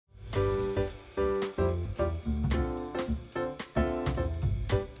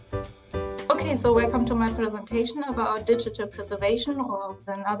Okay, so welcome to my presentation about digital preservation, or with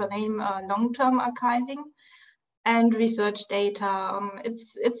another name, long-term archiving and research data.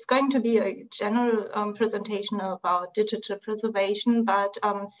 It's going to be a general presentation about digital preservation, but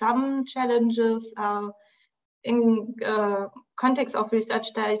some challenges are in context of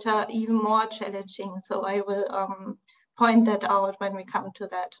research data even more challenging. So I will point that out when we come to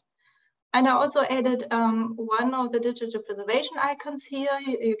that. And I also added one of the digital preservation icons here.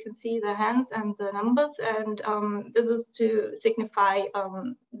 You can see the hands and the numbers, and this is to signify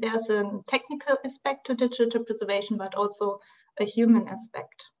there's a technical aspect to digital preservation, but also a human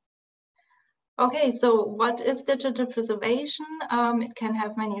aspect. Okay, so what is digital preservation? It can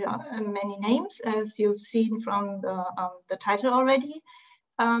have many names, as you've seen from the title already.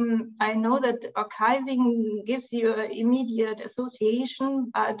 I know that archiving gives you an immediate association,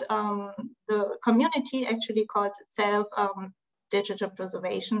 but the community actually calls itself digital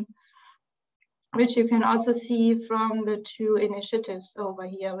preservation, which you can also see from the two initiatives over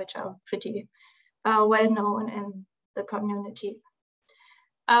here, which are pretty well known in the community.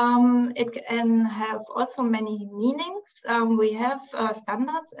 It can have also many meanings. We have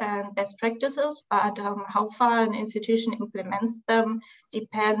standards and best practices, but how far an institution implements them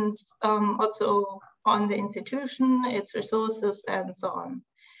depends also on the institution, its resources, and so on.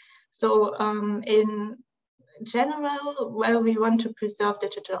 So in general, well, we want to preserve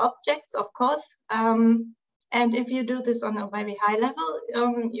digital objects, of course. And if you do this on a very high level,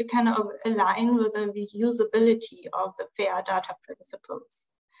 you can align with the reusability of the FAIR data principles.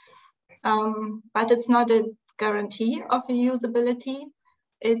 But it's not a guarantee of reusability.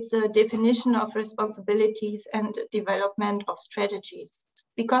 It's a definition of responsibilities and development of strategies,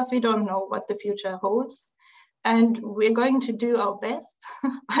 because we don't know what the future holds. And we're going to do our best,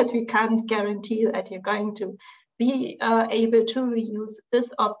 but we can't guarantee that you're going to be able to reuse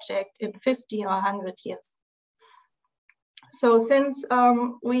this object in 50 or 100 years. So since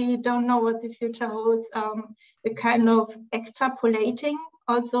we don't know what the future holds, we're kind of extrapolating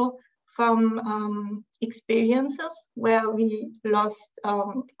also from experiences where we lost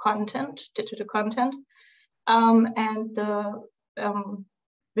content, digital content, and the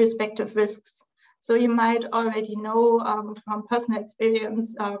respective risks. So you might already know from personal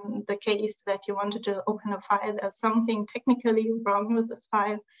experience the case that you wanted to open a file, there's something technically wrong with this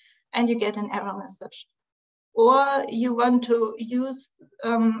file, and you get an error message. Or you want to use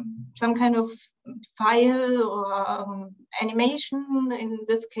some kind of file or animation. In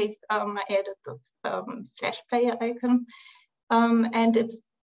this case, I added the Flash player icon, and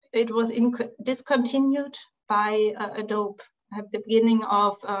it was discontinued by Adobe at the beginning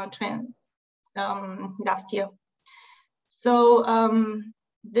of last year. So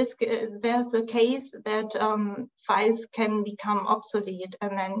there's a case that files can become obsolete,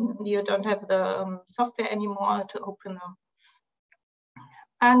 and then you don't have the software anymore to open them.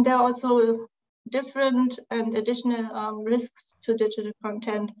 And there are also different and additional risks to digital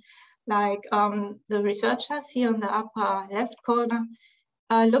content, like the researchers here in the upper left corner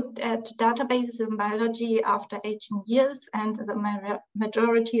looked at databases in biology after 18 years, and the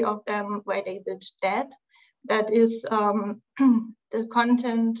majority of them were labeled dead. That is the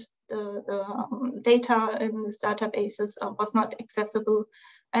content, the data in these databases was not accessible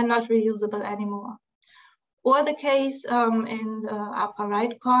and not reusable anymore. Or the case in the upper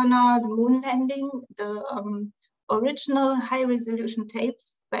right corner, the moon landing, the original high resolution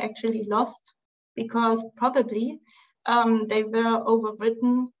tapes were actually lost because probably they were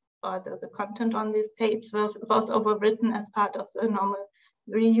overwritten, or the content on these tapes was overwritten as part of the normal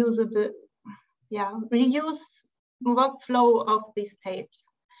reuse workflow of these tapes.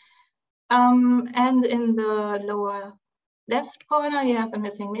 And in the lower left corner, you have the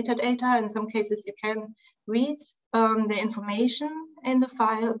missing metadata. In some cases, you can read the information in the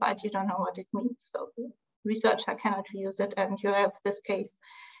file, but you don't know what it means. So the researcher cannot reuse it. And you have this case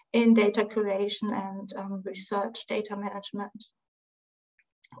in data curation and research data management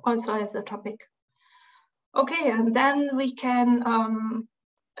also as a topic. Okay, and then we can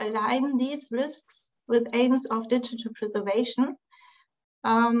align these risks with aims of digital preservation.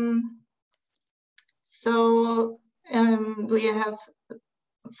 We have,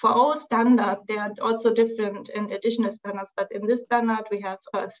 for our standard, there are also different and additional standards, but in this standard we have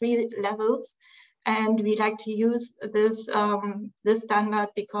 3 levels, and we like to use this, this standard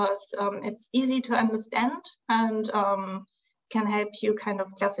because it's easy to understand and can help you kind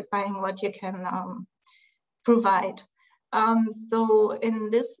of classifying what you can provide. So in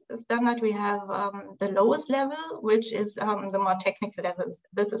this standard, we have the lowest level, which is the more technical levels.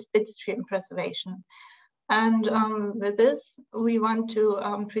 This is bitstream preservation. And with this, we want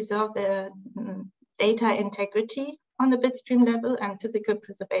to preserve the data integrity on the bitstream level and physical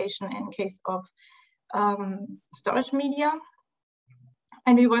preservation in case of storage media.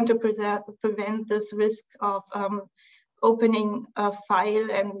 And we want to prevent this risk of opening a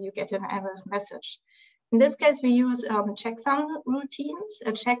file and you get an error message. In this case, we use checksum routines.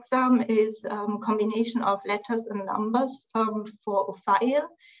 A checksum is a combination of letters and numbers for a file.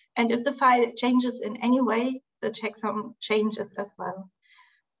 And if the file changes in any way, the checksum changes as well.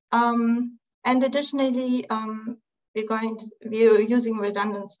 And additionally, we're using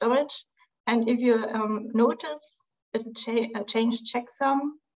redundant storage. And if you notice a changed checksum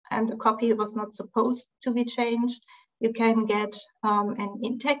and the copy was not supposed to be changed, you can get an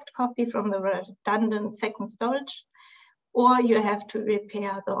intact copy from the redundant second storage, or you have to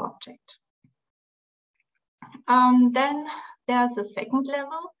repair the object. Then there's a second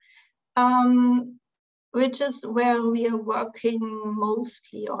level, which is where we are working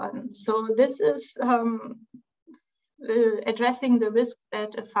mostly on. So this is addressing the risk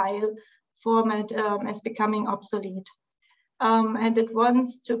that a file format is becoming obsolete. And it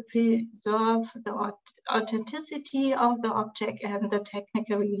wants to preserve the authenticity of the object and the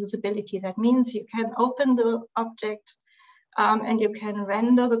technical reusability. That means you can open the object and you can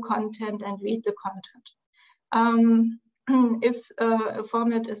render the content and read the content. If a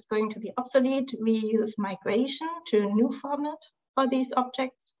format is going to be obsolete, we use migration to a new format for these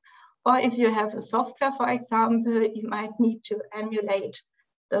objects. Or if you have a software, for example, you might need to emulate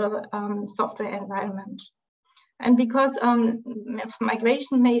the software environment. And because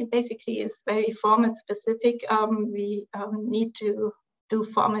migration basically is very format specific, we need to do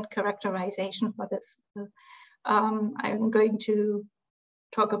format characterization for this. I'm going to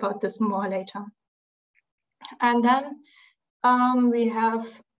talk about this more later. And then we have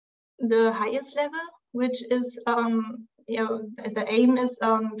the highest level, which is, the aim is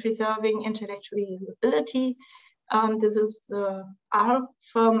preserving intellectual reusability. This is the R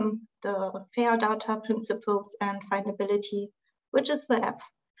from the FAIR data principles and findability, which is the F.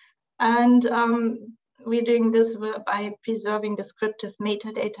 And we're doing this by preserving descriptive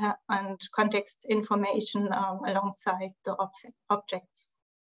metadata and context information alongside the objects.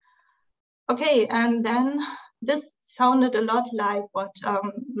 Okay, and then this sounded a lot like what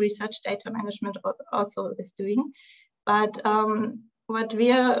research data management also is doing, but what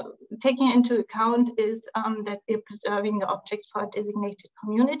we are taking into account is that we're preserving the objects for a designated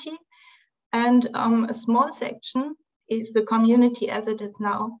community. And a small section is the community as it is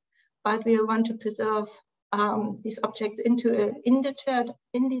now, but we want to preserve these objects into an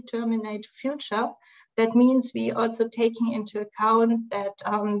indeterminate future. That means we also taking into account that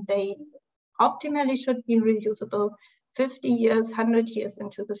they optimally should be reusable 50 years, 100 years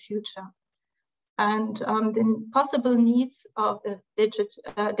into the future. And the possible needs of the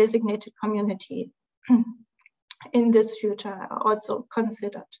designated community in this future are also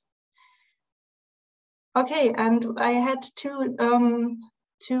considered. Okay, and I had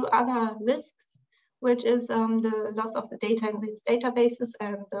two other risks, which is the loss of the data in these databases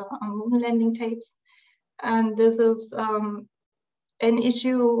and the moon landing tapes. And this is an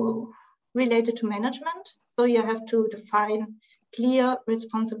issue related to management. So you have to define clear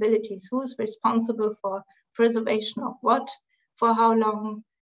responsibilities. Who's responsible for preservation of what, for how long,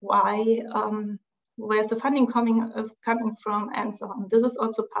 why, where's the funding coming from, and so on. This is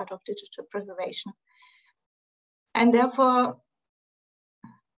also part of digital preservation. And therefore,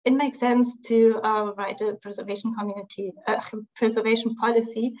 it makes sense to write a preservation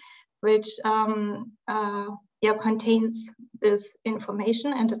policy, which contains this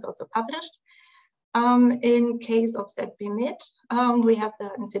information and is also published. In case of ZBMIT, we have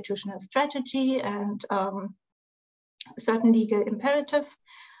the institutional strategy and certain legal imperative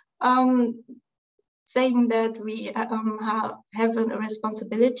saying that we have a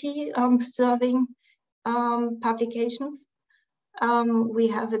responsibility preserving publications. We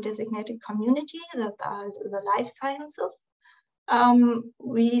have a designated community that are the life sciences.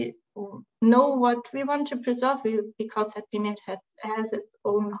 We know what we want to preserve because ZBMIT has its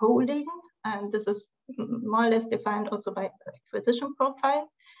own holding, and this is more or less defined also by the acquisition profile.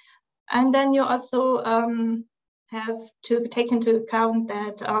 And then you also have to take into account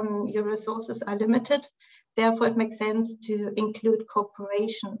that your resources are limited. Therefore, it makes sense to include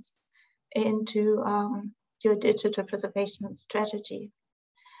corporations into your digital preservation strategy.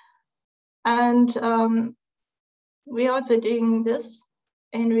 And we're also doing this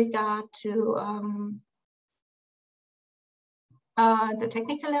in regard to the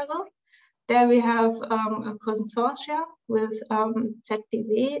technical level. There we have a consortia with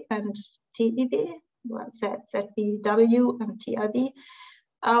ZBW and TEB, well, ZBW and TIB.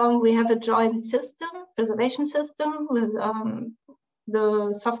 We have a joint system, preservation system with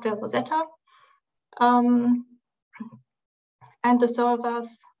the software Rosetta, and the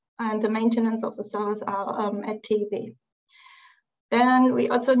servers and the maintenance of the servers are at TEB. Then we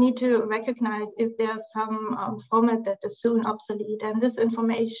also need to recognize if there's some format that is soon obsolete, and this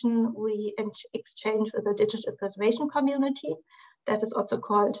information we exchange with the digital preservation community that is also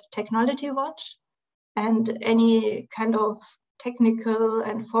called Technology Watch, and any kind of technical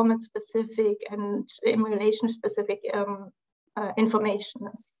and format specific and emulation specific information.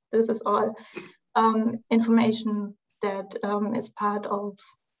 This is all information that is part of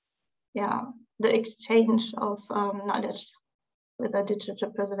the exchange of knowledge with the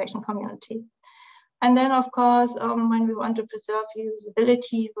digital preservation community. And then, of course, when we want to preserve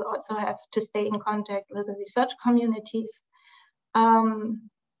usability, we also have to stay in contact with the research communities,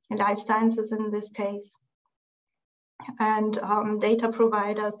 life sciences in this case, and data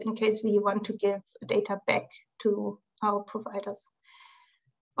providers in case we want to give data back to our providers.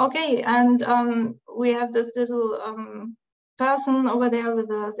 Okay, and we have this little person over there with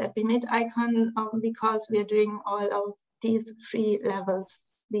the ZBMIT icon because we are doing all of these 3 levels.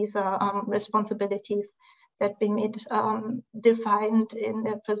 These are responsibilities that ZBMIT defined in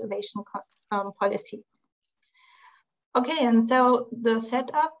the preservation policy. Okay, and so the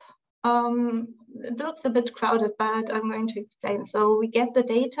setup, it looks a bit crowded, but I'm going to explain. So we get the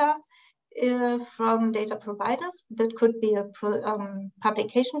data from data providers. That could be a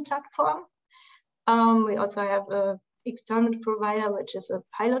publication platform. We also have an external provider, which is a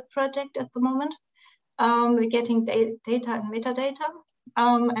pilot project at the moment. We're getting data and metadata.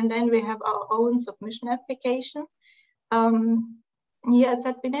 And then we have our own submission application here at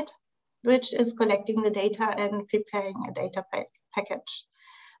ZBMIT, which is collecting the data and preparing a data package.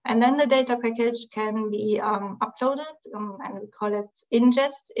 And then the data package can be uploaded, and we call it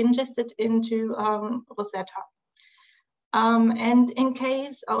ingested into Rosetta. And in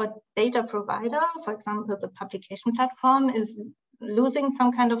case our data provider, for example, the publication platform, is losing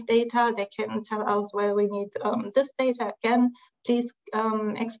some kind of data, they can tell us, well, we need this data again, please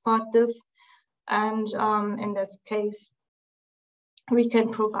export this. And in this case, we can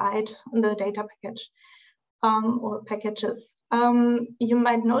provide the data package or packages. You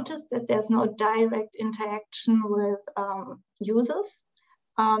might notice that there's no direct interaction with users.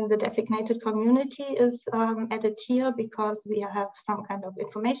 The designated community is added here because we have some kind of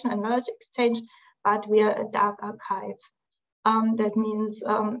information and knowledge exchange, but we are a dark archive. That means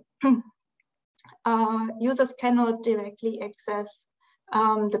users cannot directly access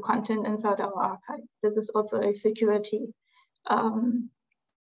the content inside our archive. This is also a security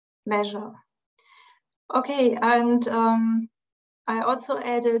measure. Okay, and I also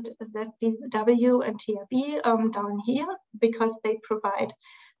added ZBW and TIB down here because they provide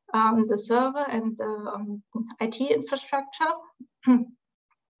the server and the IT infrastructure.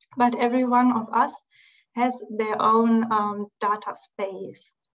 But every one of us has their own data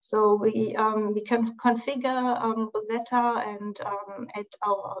space. So we can configure Rosetta and add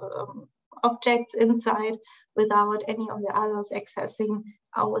our objects inside without any of the others accessing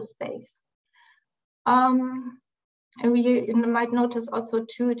our space. And you might notice also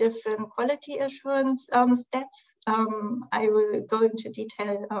 2 different quality assurance steps. I will go into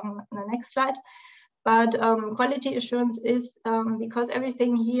detail in the next slide. But quality assurance is, because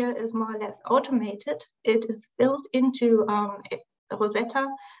everything here is more or less automated, it is built into Rosetta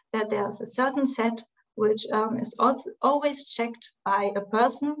that there's a certain set which is also always checked by a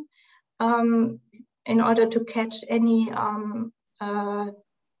person in order to catch any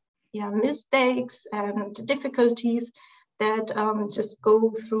mistakes and difficulties that just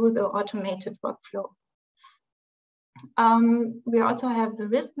go through the automated workflow. We also have the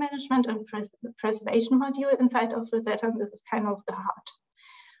risk management and preservation module inside of Rosetta. And this is kind of the heart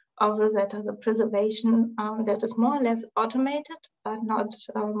of Rosetta, the preservation that is more or less automated, but not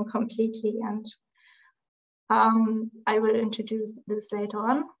completely. And I will introduce this later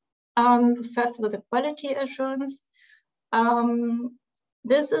on. First with the quality assurance.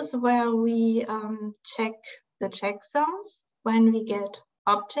 This is where we check the checksums when we get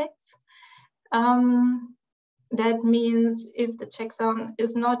objects. That means if the checksum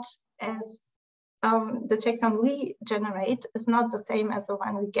is not as, the checksum we generate is not the same as the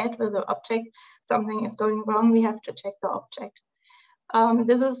one we get with the object, something is going wrong, we have to check the object.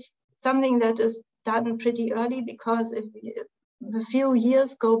 This is something that is done pretty early because if a few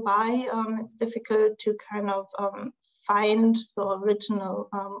years go by, it's difficult to kind of find the original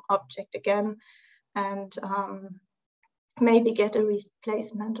object again and maybe get a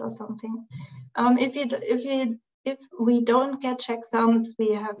replacement or something. If we don't get checksums,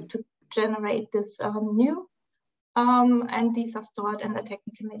 we have to generate this new, and these are stored in the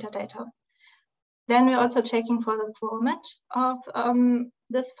technical metadata. Then we're also checking for the format of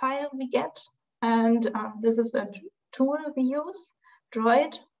this file we get, and this is a tool we use,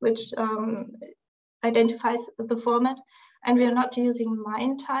 Droid, which identifies the format, and we are not using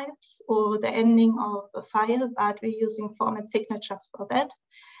MINE types or the ending of a file, but we're using format signatures for that.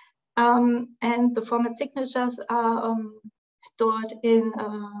 And the format signatures are stored in a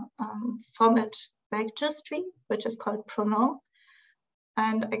format registry, which is called pronom.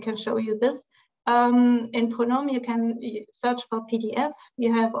 And I can show you this. In pronom, you can search for PDF.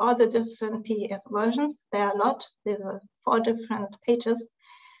 You have all the different PDF versions. There are a lot. There are 4 different pages.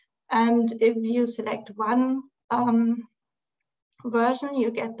 And if you select one version,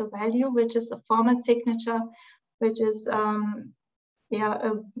 you get the value, which is a format signature, which is a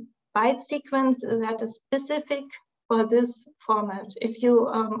byte sequence that is specific for this format. If you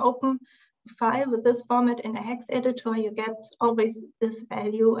open a file with this format in a hex editor, you get always this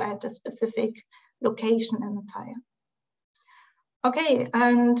value at a specific location in the file. Okay,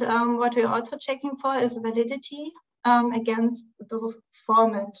 and what we're also checking for is validity against the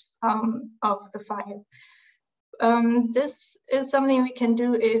format of the file. This is something we can do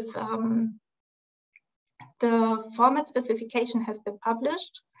if the format specification has been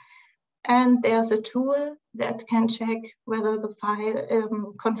published and there's a tool that can check whether the file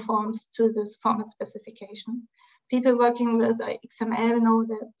conforms to this format specification. People working with XML know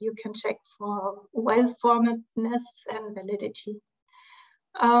that you can check for well-formatness and validity.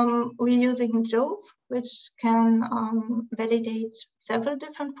 We're using Jove, which can validate several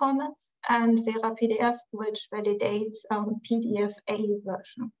different formats, and Vera PDF, which validates PDF-A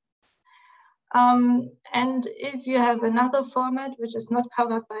version. And if you have another format which is not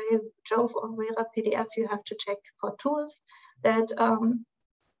covered by Jove or Vera PDF, you have to check for tools that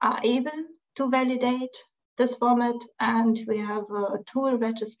are able to validate this format, and we have a tool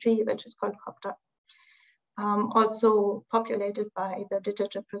registry which is called Copter. Also populated by the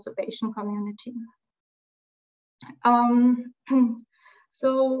digital preservation community.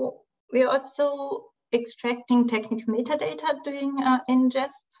 So we're also extracting technical metadata doing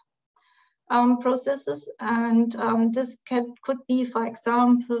ingest processes, and this could be, for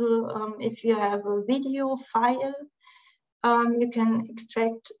example, if you have a video file, you can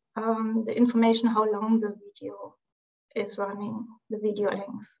extract the information how long the video is running, the video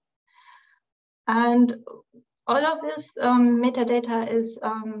length. And all of this metadata is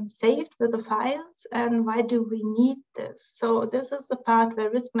saved with the files. And why do we need this? So this is the part where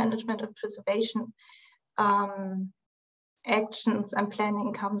risk management and preservation actions and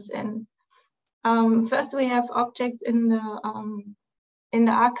planning comes in. First, we have objects in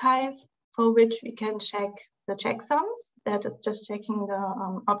the archive for which we can check the checksums. That is just checking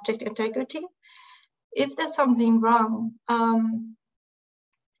the object integrity. If there's something wrong,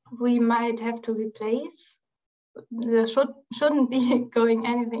 we might have to replace. There shouldn't be going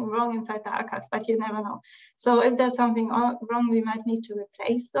anything wrong inside the archive, but you never know. So if there's something wrong, we might need to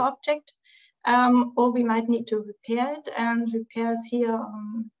replace the object, or we might need to repair it, and repairs here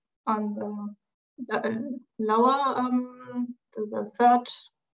on the lower, the third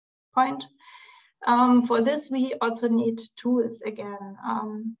point. For this, we also need tools again.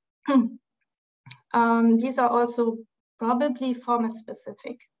 These are also probably format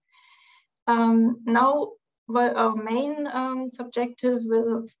specific. Now, what our main subjective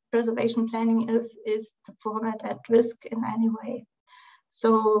with preservation planning is the format at risk in any way.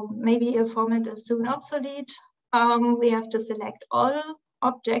 So maybe a format is soon obsolete. We have to select all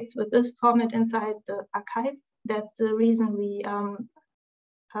objects with this format inside the archive. That's the reason we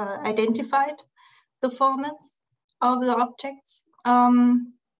identified the formats of the objects.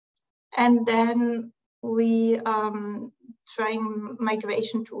 And then we trying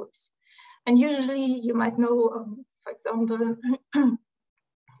migration tools. And usually you might know, for example,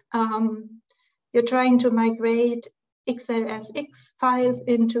 you're trying to migrate XLSX files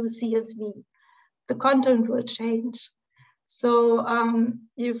into CSV. The content will change. So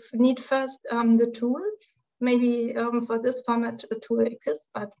you need first the tools. Maybe for this format, a tool exists,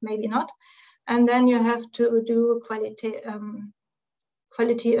 but maybe not. And then you have to do quality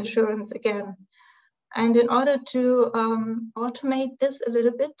assurance again. And in order to automate this a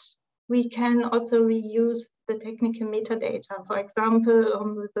little bit, we can also reuse the technical metadata. For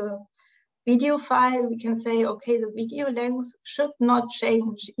example, with a video file, we can say, okay, the video length should not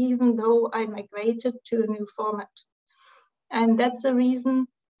change even though I migrated to a new format. And that's the reason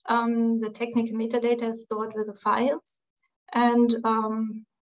the technical metadata is stored with the files. And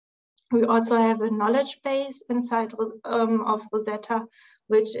we also have a knowledge base inside of Rosetta,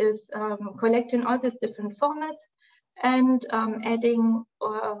 which is collecting all these different formats and adding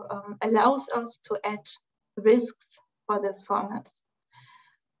or allows us to add risks for this format.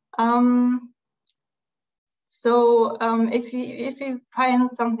 So if you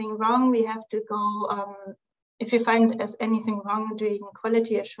find something wrong, we have to go, if you find anything wrong during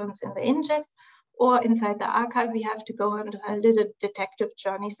quality assurance in the ingest or inside the archive, we have to go on a little detective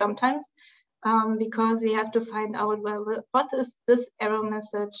journey sometimes, because we have to find out, well, what is this error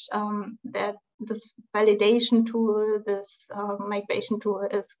message that this validation tool, this migration tool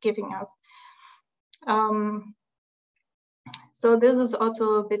is giving us. So this is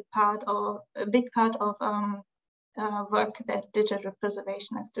also a big part of work that digital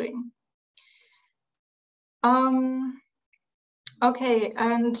preservation is doing. Okay,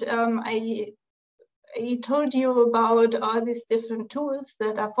 and I told you about all these different tools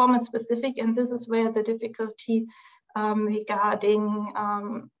that are format specific, and this is where the difficulty regarding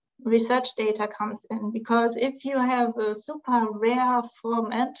research data comes in, because if you have a super rare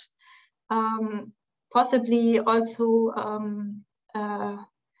format, possibly also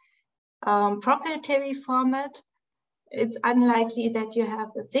proprietary format, it's unlikely that you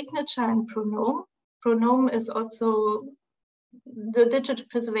have the signature and pronoun. Pronoun is also, the digital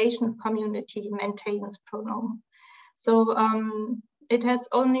preservation community maintains pronoun. So it has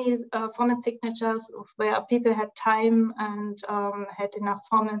only format signatures where people had time and had enough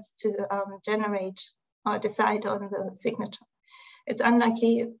formats to generate or decide on the signature. It's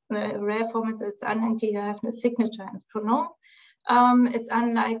unlikely, rare formats, it's unlikely to have the signature and pronoun. It's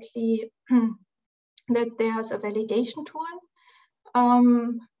unlikely that there's a validation tool.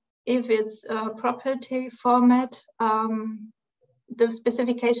 If it's a proprietary format, the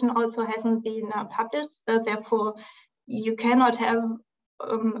specification also hasn't been published, so therefore you cannot have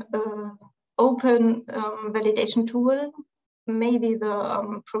an open validation tool. Maybe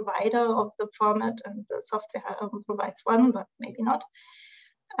the provider of the format and the software provides one, but maybe not.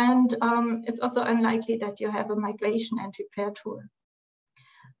 And it's also unlikely that you have a migration and repair tool.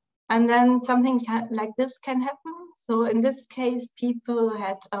 And then something like this can happen. So in this case, people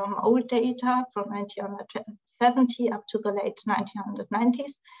had old data from 1970 up to the late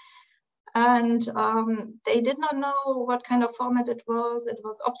 1990s. And they did not know what kind of format it was. It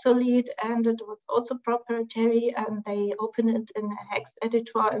was obsolete and it was also proprietary, and they opened it in a hex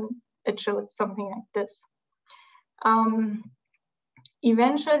editor and it showed something like this.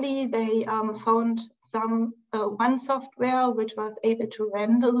 Eventually, they found one software which was able to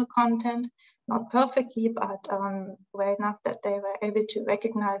render the content, not perfectly, but well enough that they were able to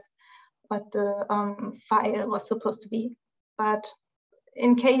recognize what the file was supposed to be. But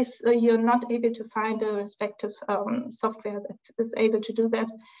in case you're not able to find a respective software that is able to do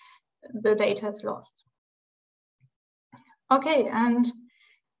that, the data is lost. Okay, and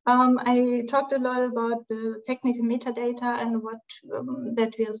I talked a lot about the technical metadata and what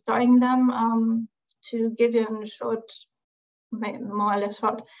that we are storing them. To give you a short, more or less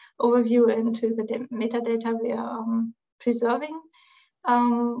short overview into the metadata we are preserving.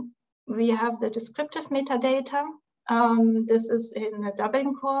 We have the descriptive metadata. This is in a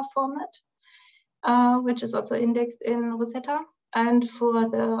doubling core format, which is also indexed in Rosetta. And for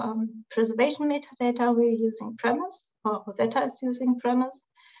the preservation metadata, we're using premise, or Rosetta is using premise,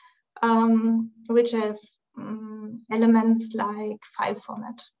 which has elements like file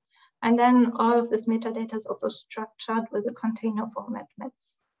format. And then all of this metadata is also structured with a container format,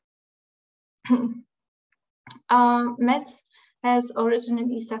 METS. METS has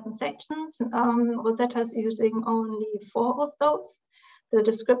originally 7 sections. Rosetta is using only 4 of those. The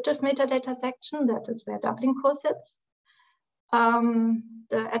descriptive metadata section, that is where doubling core sits.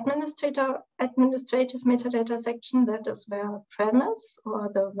 The administrative metadata section, that is where premise,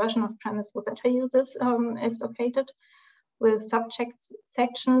 or the version of premise Rosetta uses, is located, with subject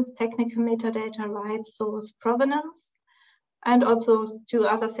sections, technical metadata, rights, source, provenance, and also 2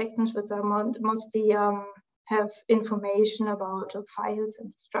 other sections which are mostly have information about files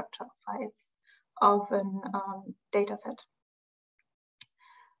and structure of files of a data set.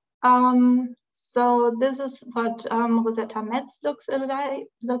 So this is what Rosetta METS looks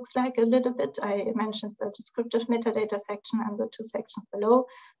like a little bit. I mentioned the descriptive metadata section and the 2 sections below,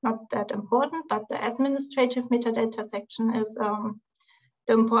 not that important, but the administrative metadata section is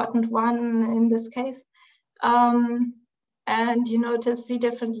the important one in this case. And you notice 3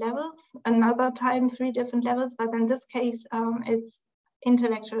 different levels, another time 3 different levels, but in this case, it's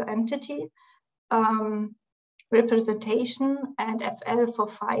intellectual entity, representation, and FL for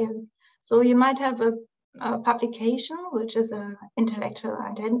file. So you might have a publication, which is an intellectual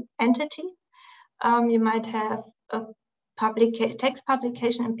entity. You might have a text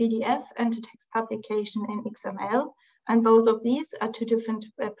publication in PDF and a text publication in XML. And both of these are two different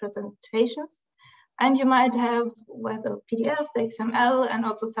representations. And you might have whether PDF, the XML, and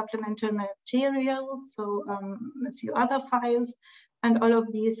also supplemental materials, so a few other files. And all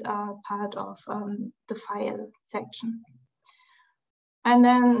of these are part of the file section. And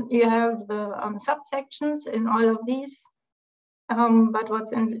then you have the subsections in all of these. But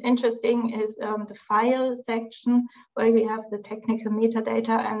what's interesting is the file section, where we have the technical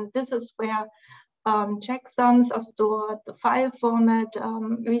metadata. And this is where checksums are stored, the file format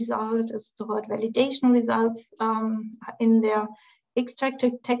result is stored, validation results in there,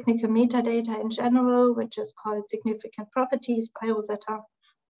 extracted technical metadata in general, which is called significant properties by Rosetta.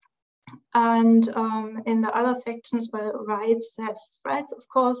 And in the other sections, well, rights has rights, of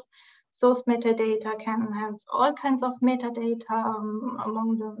course. Source metadata can have all kinds of metadata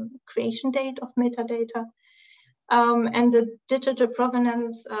among the creation date of metadata. And the digital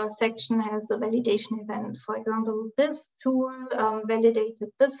provenance section has the validation event. For example, this tool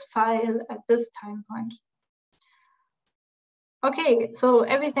validated this file at this time point. Okay, so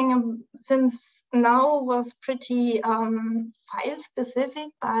everything since now was pretty file specific,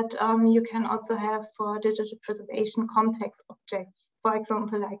 but you can also have for digital preservation complex objects, for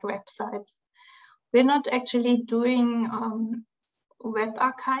example, like websites. We're not actually doing web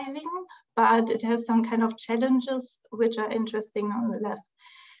archiving, but it has some kind of challenges which are interesting nonetheless.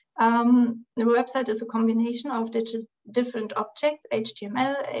 The website is a combination of different objects,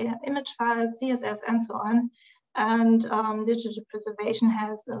 HTML, image files, CSS, and so on. And digital preservation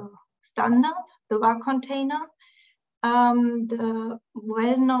has a standard, the var container. The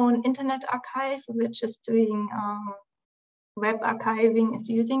well-known Internet Archive, which is doing web archiving, is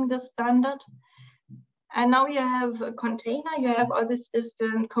using this standard. And now you have a container, you have all these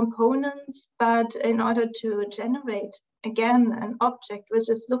different components, but in order to generate, again, an object which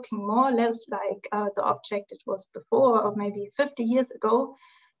is looking more or less like the object it was before, or maybe 50 years ago,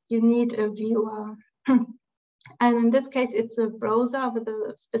 you need a viewer. And in this case, it's a browser with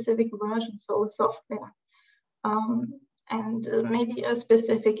a specific version, so software, and maybe a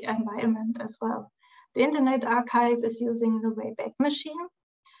specific environment as well. The Internet Archive is using the Wayback Machine.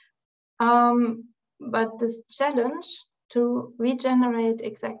 But this challenge to regenerate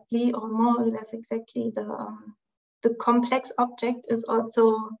exactly or more or less exactly the complex object is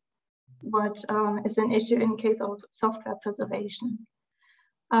also what is an issue in case of software preservation.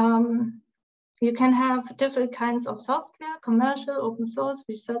 You can have different kinds of software, commercial, open source,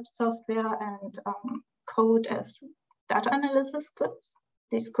 research software, and code as data analysis scripts.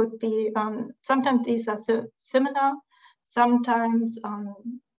 These could be, sometimes these are similar, sometimes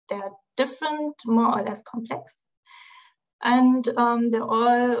they're different, more or less complex. And they're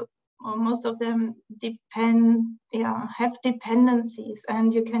all, or most of them have dependencies.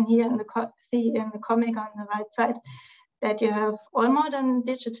 And you can here see in the comic on the right side that you have all modern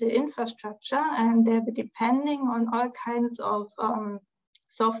digital infrastructure, and they're depending on all kinds of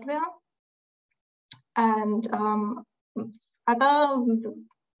software and other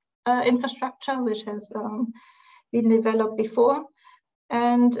infrastructure which has been developed before.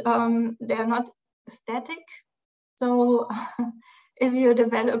 And they're not static. So if you're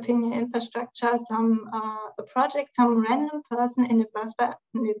developing an infrastructure, a project, some random person in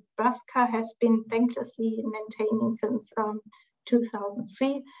Nebraska has been thanklessly maintaining since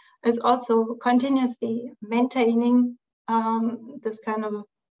 2003, is also continuously maintaining this kind of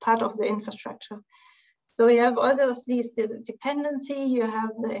part of the infrastructure. So you have all these dependency, you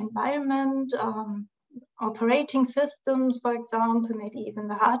have the environment, operating systems, for example, maybe even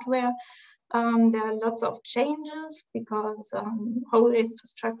the hardware. There are lots of changes because whole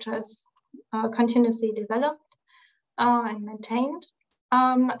infrastructure is continuously developed and maintained.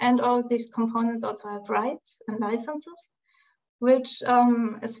 And all these components also have rights and licenses, which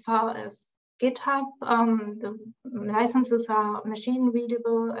as far as GitHub, the licenses are machine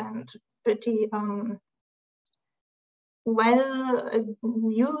readable and pretty well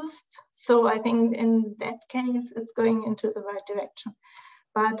used. So I think in that case, it's going into the right direction.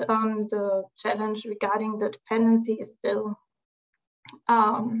 But the challenge regarding the dependency is still,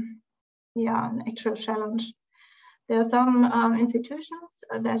 an actual challenge. There are some institutions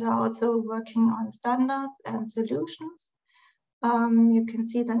that are also working on standards and solutions. You can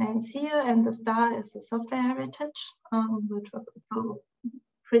see the names here, and the star is the software heritage, which was also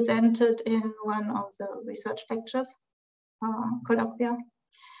presented in one of the research lectures, colloquium.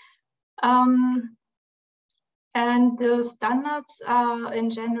 And the standards are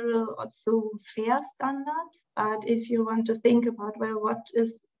in general also fair standards, but if you want to think about, well, what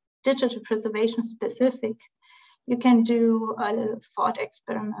is digital preservation specific, you can do a little thought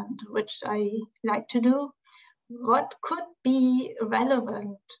experiment, which I like to do. What could be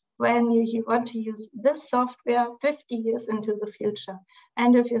relevant when you want to use this software 50 years into the future?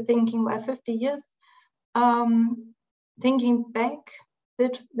 And if you're thinking, well, 50 years, thinking back,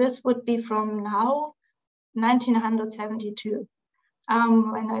 this would be from now, 1972.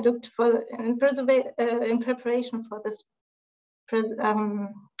 When I looked for in preparation for this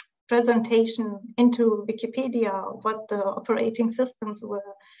presentation into Wikipedia, what the operating systems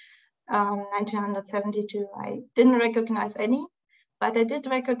were 1972, I didn't recognize any, but I did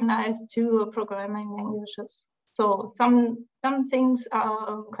recognize 2 programming languages. So some things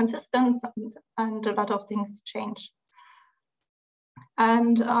are consistent and a lot of things change.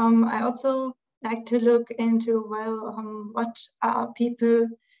 And I also like to look into, well, what are people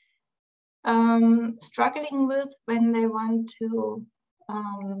struggling with when they want to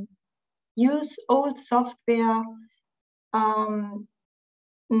use old software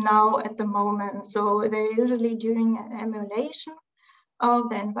now at the moment. So they're usually doing an emulation of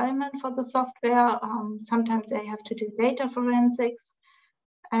the environment for the software. Sometimes they have to do data forensics,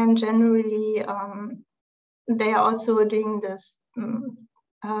 and generally they are also doing this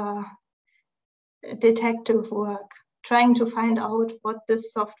detective work, trying to find out what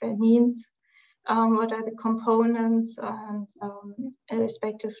this software means, what are the components and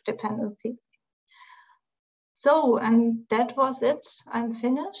respective dependencies. So, and that was it. I'm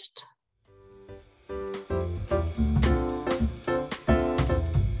finished.